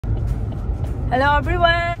Hello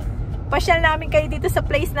everyone! Pasyal namin kayo dito sa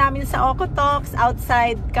place namin sa Okotoks,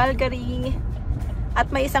 outside Calgary. At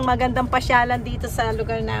may isang magandang pasyalan dito sa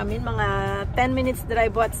lugar namin. Mga 10 minutes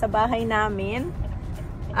drive at sa bahay namin.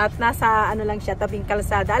 At nasa ano lang siya, tabing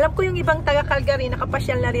kalsada. Alam ko yung ibang taga Calgary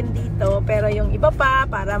nakapasyal na rin dito. Pero yung iba pa,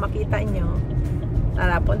 para makita nyo.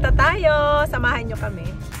 Tara, punta tayo. Samahan nyo kami.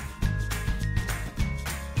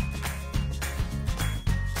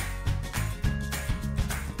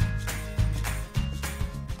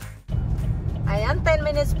 Ayan, 10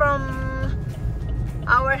 minutes from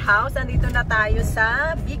our house. Nandito na tayo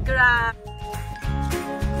sa Big Rock.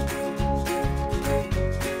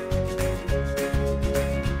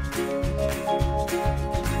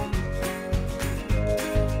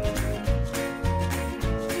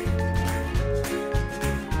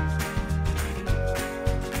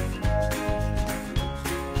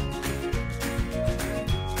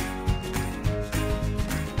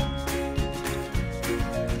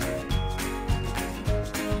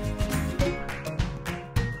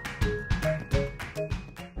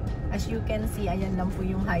 As you can see, ayan lang po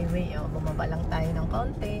yung highway. O, bumaba lang tayo ng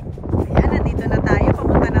konti. Ayan, nandito na tayo.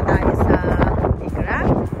 Papunta na tayo sa Big Rock.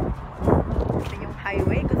 Ito yung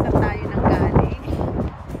highway kung saan tayo nang galing.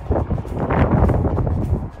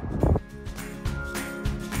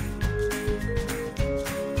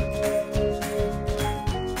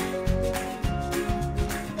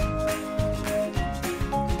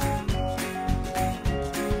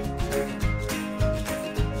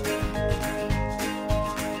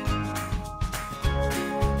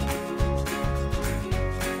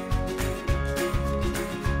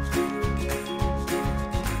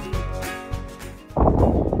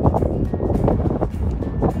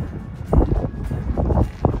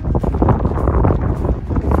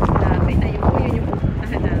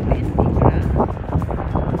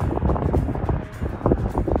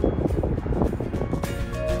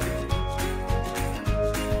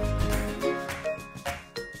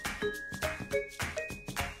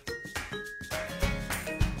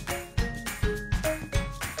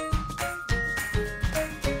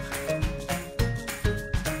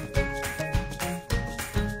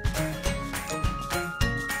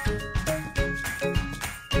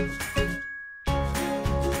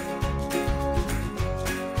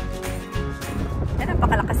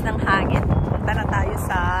 Napakalakas ng hangin. Punta na tayo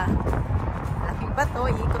sa laking bato.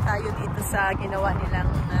 Iikot tayo dito sa ginawa nilang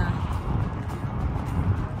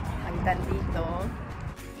hagdan dito.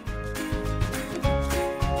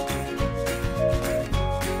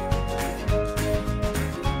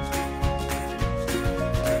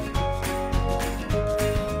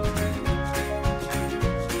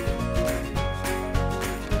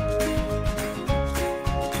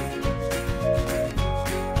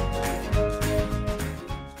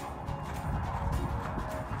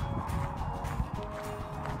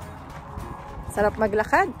 Sarap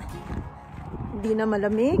maglakad. Hindi na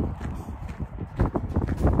malamig.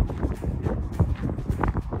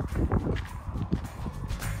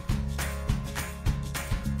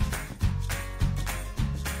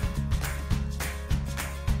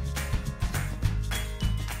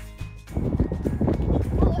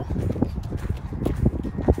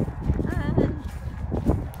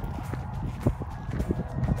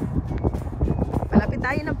 Palapit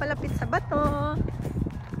tayo ng palapit sa bato.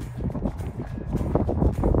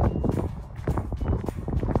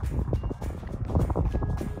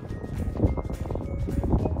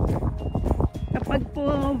 Kapag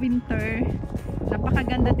po winter,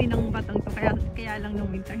 napakaganda din ng batong to. Kaya lang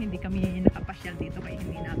nung winter hindi kami nakapasyal dito kaya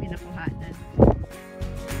hindi namin nakuhanan.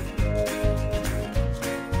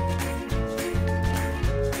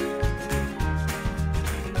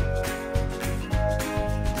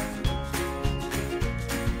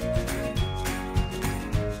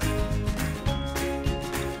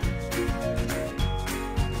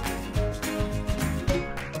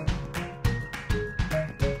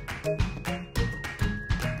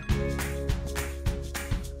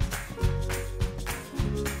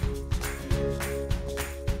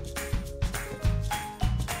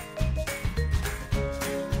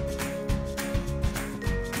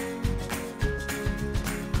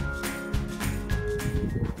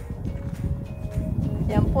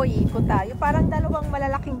 Yan po, iikot tayo. Parang dalawang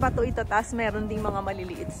malalaking bato ito, tapos meron ding mga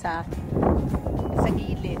maliliit sa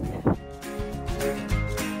gilid.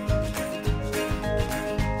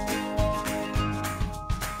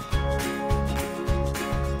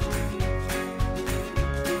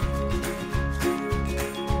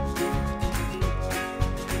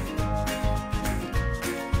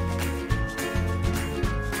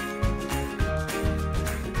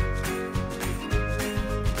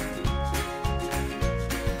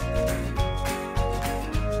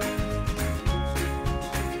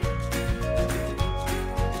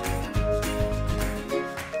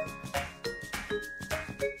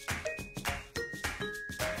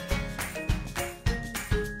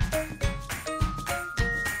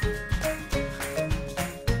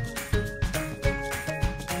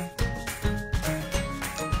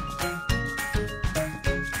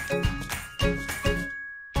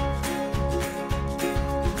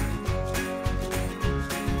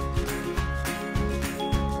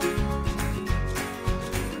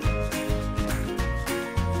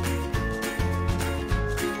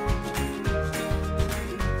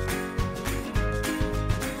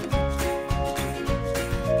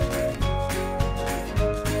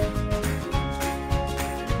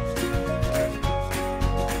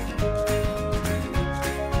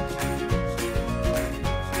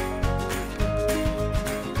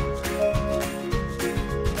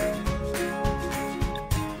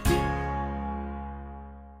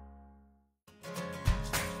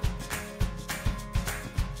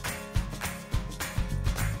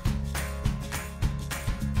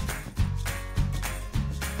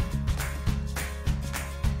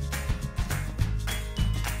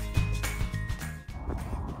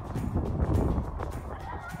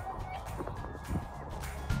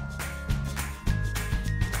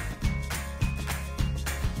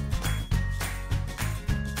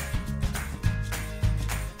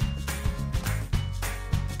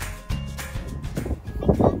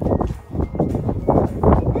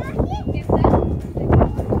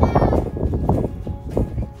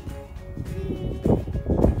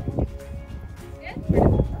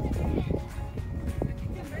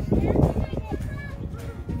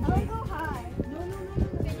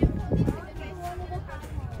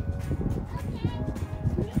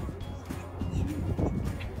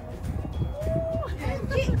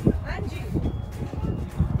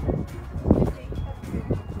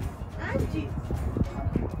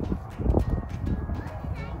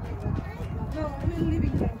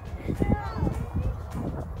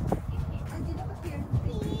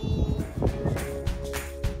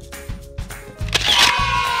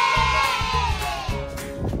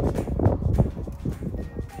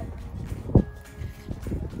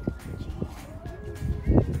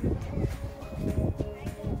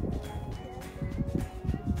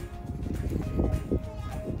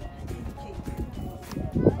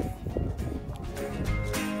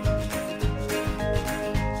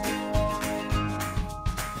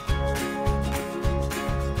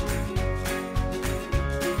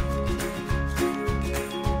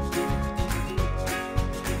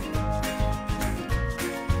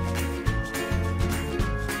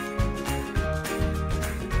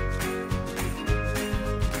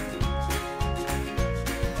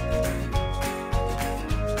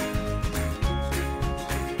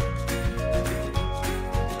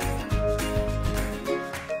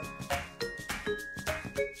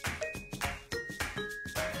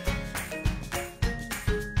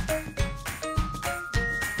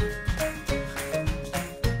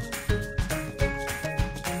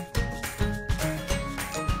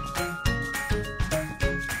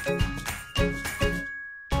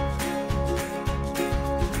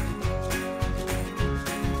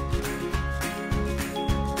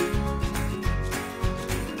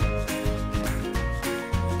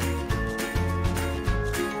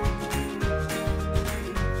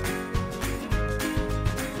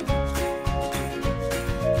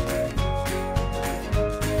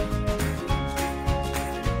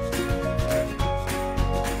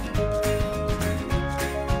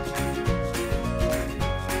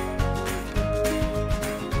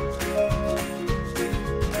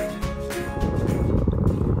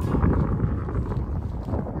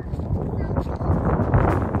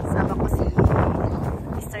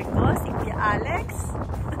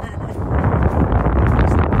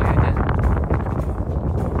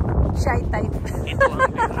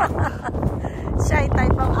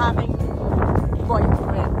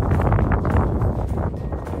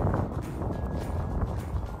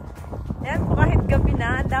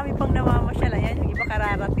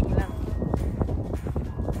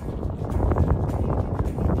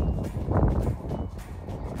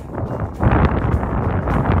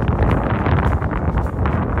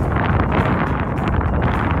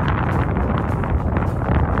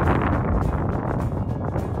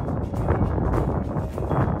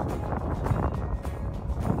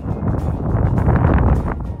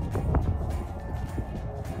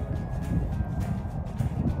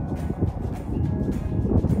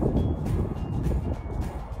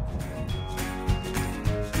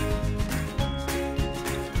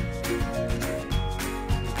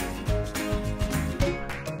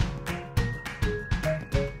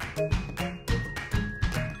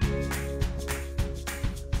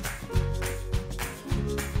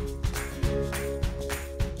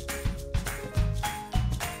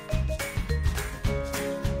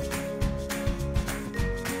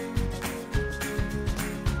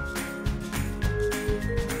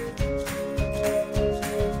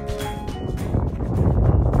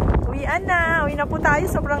 tayo,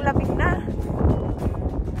 sobrang lamig na.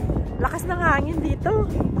 Lakas ng hangin dito.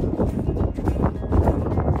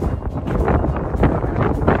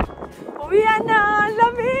 Uwian na!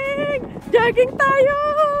 Lamig! Jogging tayo!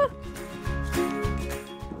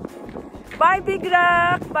 Bye, Big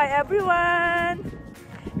Rock! Bye, everyone!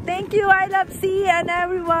 Thank you, I love sea and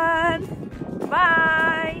everyone!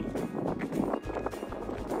 Bye!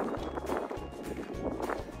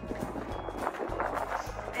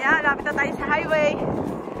 Ayan, lapit na tayo sa highway.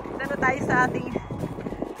 Dito na tayo sa ating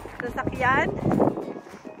sasakyan.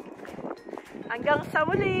 Hanggang sa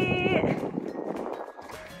muli!